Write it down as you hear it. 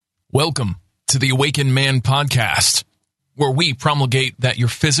Welcome to the Awakened Man podcast, where we promulgate that your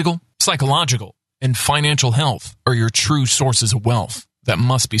physical, psychological, and financial health are your true sources of wealth that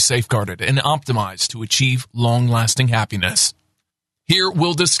must be safeguarded and optimized to achieve long-lasting happiness. Here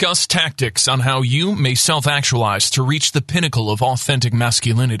we'll discuss tactics on how you may self-actualize to reach the pinnacle of authentic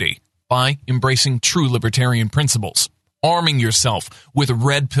masculinity by embracing true libertarian principles, arming yourself with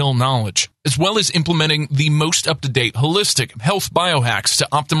red pill knowledge, as well as implementing the most up-to-date holistic health biohacks to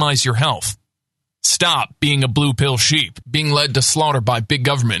optimize your health. Stop being a blue pill sheep, being led to slaughter by big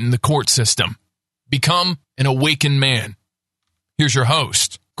government and the court system. Become an awakened man. Here's your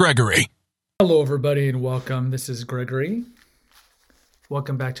host, Gregory. Hello, everybody, and welcome. This is Gregory.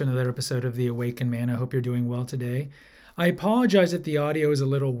 Welcome back to another episode of The Awakened Man. I hope you're doing well today. I apologize if the audio is a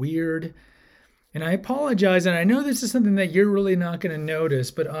little weird. And I apologize, and I know this is something that you're really not going to notice,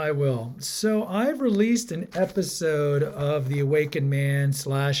 but I will. So I've released an episode of the Awakened Man /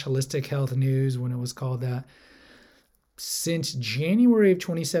 Holistic Health News, when it was called that, since January of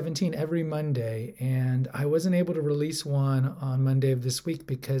 2017, every Monday. And I wasn't able to release one on Monday of this week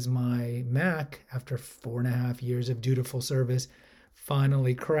because my Mac, after 4.5 years of dutiful service,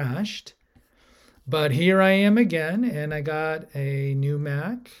 finally crashed. But here I am again, and I got a new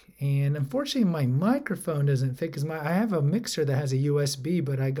Mac. And unfortunately, my microphone doesn't fit because I have a mixer that has a USB,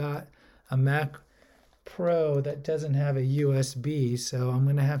 but I got a Mac Pro that doesn't have a USB. So I'm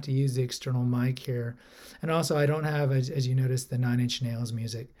going to have to use the external mic here. And also, I don't have, as you noticed, the Nine Inch Nails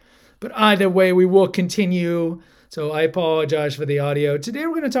music. But either way, we will continue. So I apologize for the audio. Today,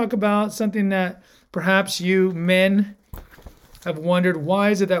 we're going to talk about something that perhaps you men have wondered. Why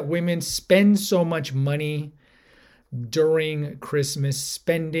is it that women spend so much money during Christmas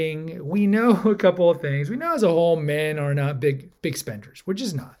spending? We know a couple of things. We know as a whole, men are not big spenders. We're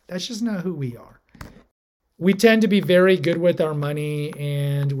just not. That's just not who we are. We tend to be very good with our money,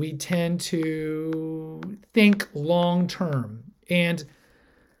 and we tend to think long term. And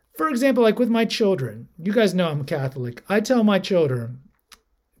for example, like with my children, you guys know I'm Catholic. I tell my children,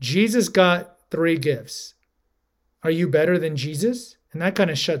 Jesus got 3 gifts. Are you better than Jesus? And that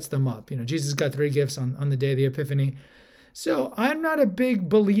kind of shuts them up. You know, Jesus got 3 gifts on the day of the Epiphany. So I'm not a big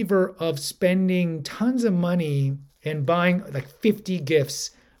believer of spending tons of money and buying like 50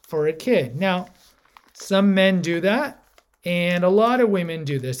 gifts for a kid. Now, some men do that, and a lot of women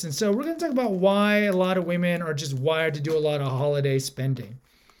do this. And so we're going to talk about why a lot of women are just wired to do a lot of holiday spending.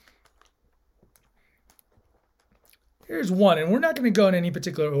 Here's one, and we're not going to go in any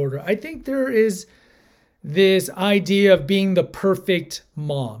particular order. I think there is this idea of being the perfect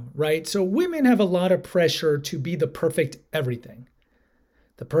mom, right? So women have a lot of pressure to be the perfect everything.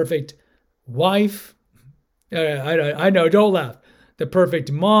 The perfect wife. I know, don't laugh. The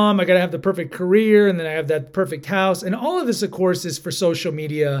perfect mom. I got to have the perfect career, and then I have that perfect house. And all of this, of course, is for social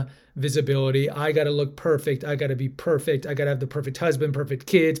media visibility. I got to look perfect. I got to be perfect. I got to have the perfect husband, perfect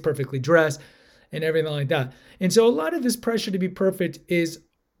kids, perfectly dressed, and everything like that. And so a lot of this pressure to be perfect is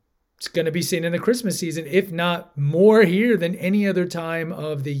it's going to be seen in the Christmas season, if not more here than any other time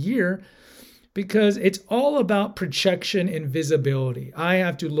of the year, because it's all about projection and visibility. I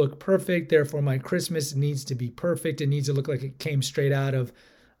have to look perfect. Therefore, my Christmas needs to be perfect. It needs to look like it came straight out of,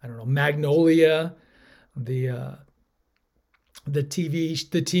 Magnolia, the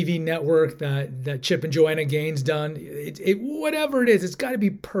TV network that Chip and Joanna Gaines done. Whatever it is, it's got to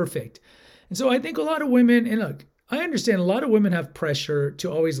be perfect. And so I think a lot of women, and look, I understand a lot of women have pressure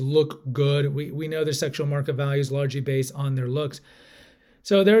to always look good. We know their sexual market value is largely based on their looks.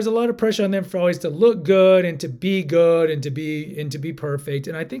 So there's a lot of pressure on them for always to look good and to be good and to be perfect.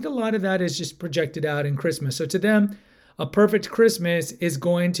 And I think a lot of that is just projected out in Christmas. So to them, a perfect Christmas is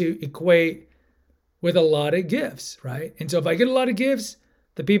going to equate with a lot of gifts, right? And so if I get a lot of gifts,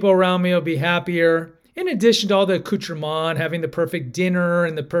 the people around me will be happier. In addition to all the accoutrement, having the perfect dinner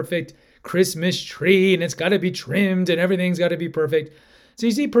and the perfect Christmas tree, and it's got to be trimmed and everything's got to be perfect. So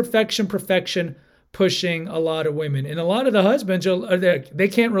you see perfection pushing a lot of women, and a lot of the husbands they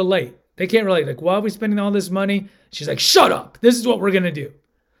can't relate. Like, why are we spending all this money? She's like, shut up. This is what we're going to do.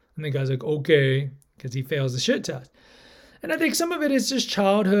 And the guy's like, okay, because he fails the shit test. And I think some of it is just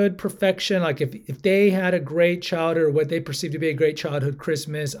childhood perfection. Like if they had a great childhood, or what they perceive to be a great childhood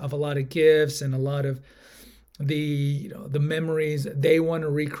Christmas of a lot of gifts and a lot of the memories, they want to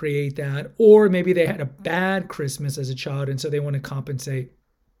recreate that. Or maybe they had a bad Christmas as a child, and so they want to compensate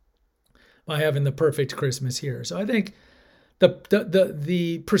by having the perfect Christmas here. So I think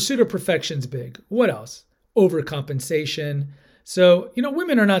the pursuit of perfection is big. What else? Overcompensation. So,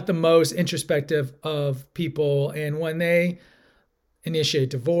 women are not the most introspective of people, and when they initiate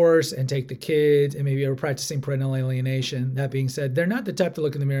divorce and take the kids and maybe are practicing parental alienation. That being said, they're not the type to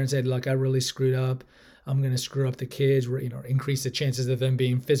look in the mirror and say, look, I really screwed up. I'm going to screw up the kids, increase the chances of them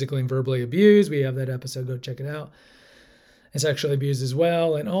being physically and verbally abused. We have that episode, go check it out. And sexually abused as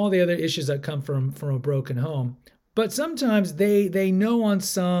well, and all the other issues that come from a broken home. But sometimes they know on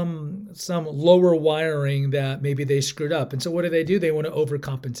some lower wiring that maybe they screwed up. And so what do? They want to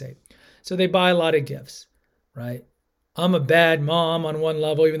overcompensate. So they buy a lot of gifts, right? I'm a bad mom on one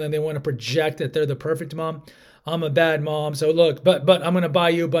level, even though they want to project that they're the perfect mom. I'm a bad mom, so look, but I'm going to buy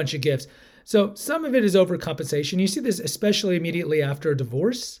you a bunch of gifts. So some of it is overcompensation. You see this especially immediately after a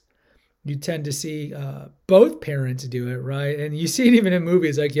divorce. You tend to see both parents do it, right? And you see it even in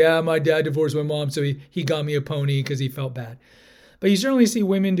movies like, yeah, my dad divorced my mom, so he got me a pony because he felt bad. But you certainly see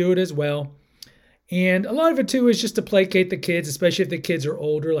women do it as well. And a lot of it too is just to placate the kids, especially if the kids are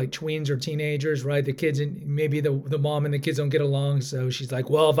older, like tweens or teenagers, right? The kids, and maybe the mom and the kids don't get along. So she's like,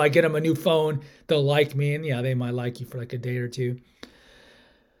 well, if I get them a new phone, they'll like me. And yeah, they might like you for like a day or two.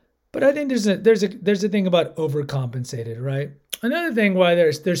 But I think there's a thing about overcompensated, right? Another thing why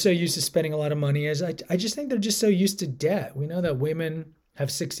they're so used to spending a lot of money is I just think they're just so used to debt. We know that women have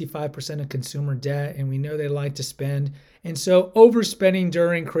 65% of consumer debt, and we know they like to spend. And so overspending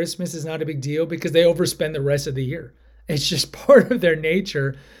during Christmas is not a big deal because they overspend the rest of the year. It's just part of their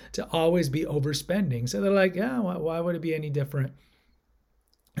nature to always be overspending. So they're like, yeah, why would it be any different?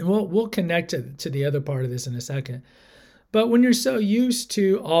 And we'll connect to the other part of this in a second. But when you're so used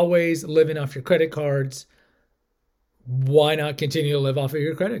to always living off your credit cards, why not continue to live off of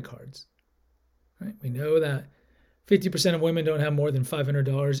your credit cards? Right? We know that 50% of women don't have more than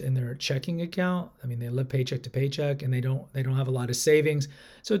 $500 in their checking account. I mean, they live paycheck to paycheck and they don't have a lot of savings.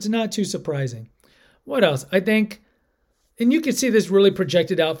 So it's not too surprising. What else? I think, and you can see this really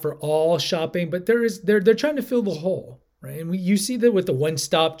projected out for all shopping, but they're trying to fill the hole, right? And you see that with the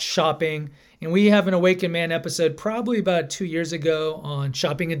one-stop shopping. And we have an Awakened Man episode probably about 2 years ago on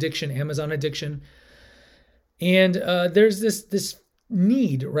shopping addiction, Amazon addiction. And there's this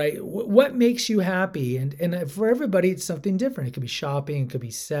need, right? What makes you happy? And for everybody, it's something different. It could be shopping, it could be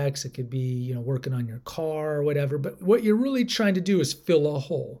sex, it could be, working on your car or whatever. But what you're really trying to do is fill a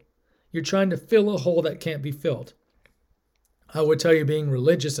hole. You're trying to fill a hole that can't be filled. I would tell you being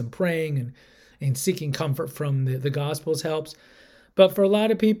religious and praying and seeking comfort from the Gospels helps. But for a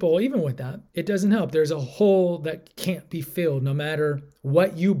lot of people, even with that, it doesn't help. There's a hole that can't be filled no matter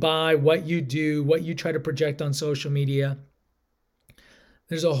what you buy, what you do, what you try to project on social media.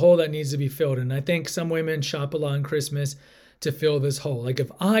 There's a hole that needs to be filled. And I think some women shop a lot on Christmas to fill this hole. Like,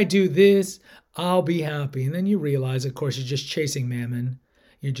 if I do this, I'll be happy. And then you realize, of course, you're just chasing mammon.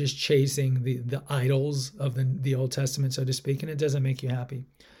 You're just chasing the idols of the Old Testament, so to speak, and it doesn't make you happy.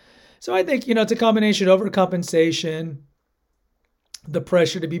 So I think, it's a combination of overcompensation, the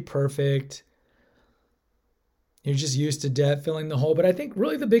pressure to be perfect. You're just used to debt filling the hole. But I think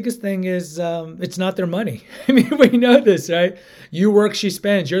really the biggest thing is it's not their money. I mean, we know this, right? You work, she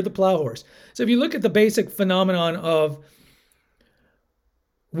spends. You're the plow horse. So if you look at the basic phenomenon of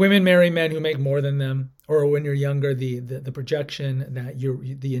women marry men who make more than them, or when you're younger, the projection that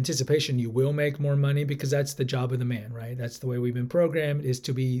the anticipation you will make more money because that's the job of the man, right? That's the way we've been programmed, is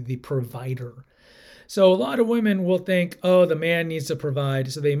to be the provider. So a lot of women will think, oh, the man needs to provide.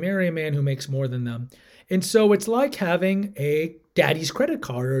 So they marry a man who makes more than them. And so it's like having a daddy's credit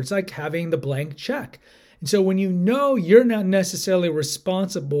card, or it's like having the blank check. And so when you know you're not necessarily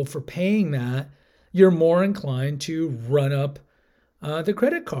responsible for paying that, you're more inclined to run up the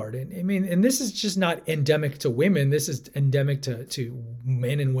credit card. And this is just not endemic to women. This is endemic to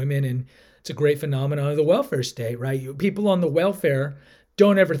men and women. And it's a great phenomenon of the welfare state, right? People on the welfare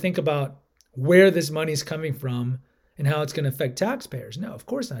don't ever think about where this money is coming from and how it's going to affect taxpayers. No, of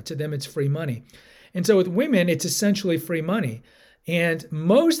course not. To them, it's free money. And so with women, it's essentially free money. And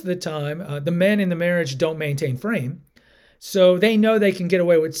most of the time, the men in the marriage don't maintain frame. So they know they can get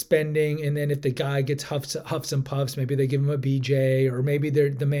away with spending. And then if the guy gets huffs and puffs, maybe they give him a BJ, or maybe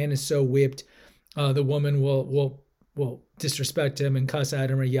the man is so whipped, the woman will disrespect him and cuss at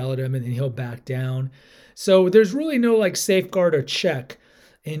him or yell at him, and then he'll back down. So there's really no safeguard or check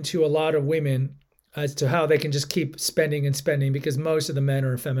into a lot of women as to how they can just keep spending and spending, because most of the men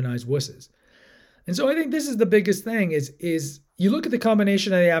are feminized wusses. And so I think this is the biggest thing is you look at the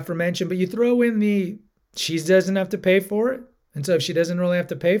combination of the aforementioned, but you throw in she doesn't have to pay for it. And so if she doesn't really have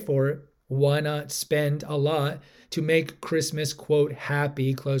to pay for it, why not spend a lot to make Christmas, quote,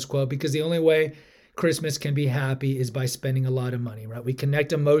 happy, close quote, because the only way Christmas can be happy is by spending a lot of money, right? We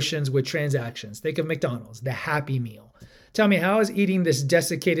connect emotions with transactions. Think of McDonald's, the Happy Meal. Tell me, how is eating this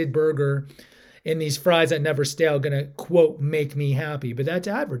desiccated burger in these fries that never stale going to, quote, make me happy. But that's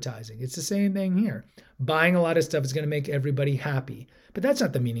advertising. It's the same thing here. Buying a lot of stuff is going to make everybody happy. But that's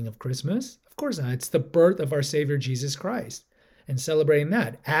not the meaning of Christmas. Of course not. It's the birth of our Savior, Jesus Christ, and celebrating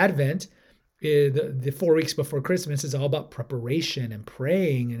that. Advent, the 4 weeks before Christmas, is all about preparation and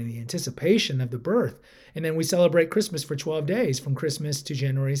praying and the anticipation of the birth. And then we celebrate Christmas for 12 days from Christmas to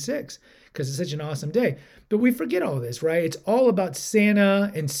January 6th because it's such an awesome day. But we forget all this, right? It's all about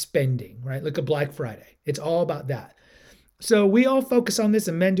Santa and spending, right? Like a Black Friday. It's all about that. So we all focus on this,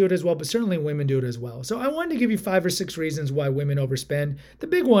 and men do it as well, but certainly women do it as well. So I wanted to give you 5 or 6 reasons why women overspend. The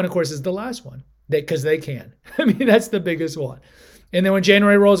big one, of course, is the last one, because they can. I mean, that's the biggest one. And then when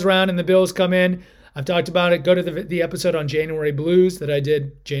January rolls around and the bills come in, I've talked about it. Go to the episode on January blues that I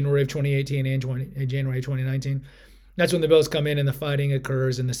did January of 2018 and January 2019. That's when the bills come in and the fighting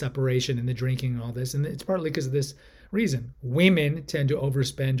occurs and the separation and the drinking and all this. And it's partly because of this reason. Women tend to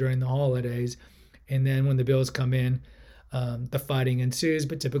overspend during the holidays. And then when the bills come in, the fighting ensues.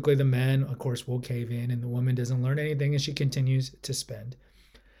 But typically the men, of course, will cave in and the woman doesn't learn anything and she continues to spend.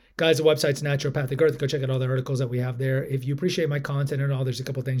 Guys, the website's Naturopathic Earth. Go check out all the articles that we have there. If you appreciate my content and all, there's a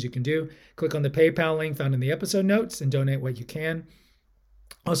couple things you can do. Click on the PayPal link found in the episode notes and donate what you can.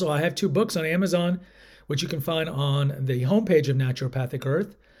 Also, I have 2 books on Amazon, which you can find on the homepage of Naturopathic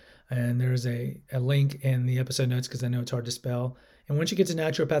Earth. And there's a link in the episode notes because I know it's hard to spell. And once you get to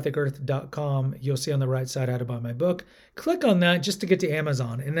naturopathicearth.com, you'll see on the right side how to buy my book. Click on that just to get to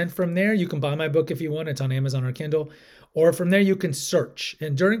Amazon. And then from there, you can buy my book if you want. It's on Amazon or Kindle. Or from there, you can search.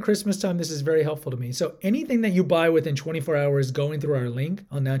 And during Christmas time, this is very helpful to me. So anything that you buy within 24 hours going through our link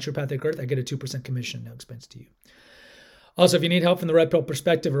on Naturopathic Earth, I get a 2% commission, no expense to you. Also, if you need help from the red pill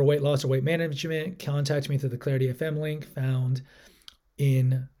perspective or weight loss or weight management, contact me through the Clarity FM link found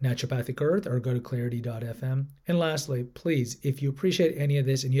in Naturopathic Earth or go to clarity.fm. And lastly, please, if you appreciate any of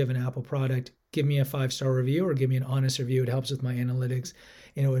this and you have an Apple product, give me a 5-star review or give me an honest review. It helps with my analytics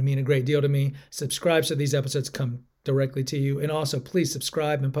and it would mean a great deal to me. Subscribe so these episodes come directly to you. And also, please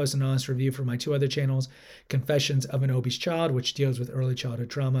subscribe and post an honest review for my 2 other channels, Confessions of an Obese Child, which deals with early childhood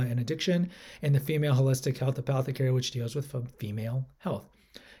trauma and addiction, and the Female Holistic Health Apothecary, which deals with female health.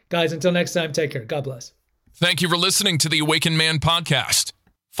 Guys, until next time, take care. God bless. Thank you for listening to the Awakened Man Podcast.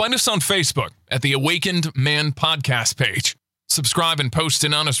 Find us on Facebook at the Awakened Man Podcast page. Subscribe and post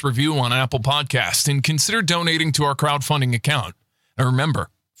an honest review on Apple Podcasts and consider donating to our crowdfunding account. And remember,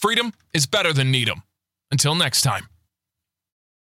 freedom is better than need'em. Until next time.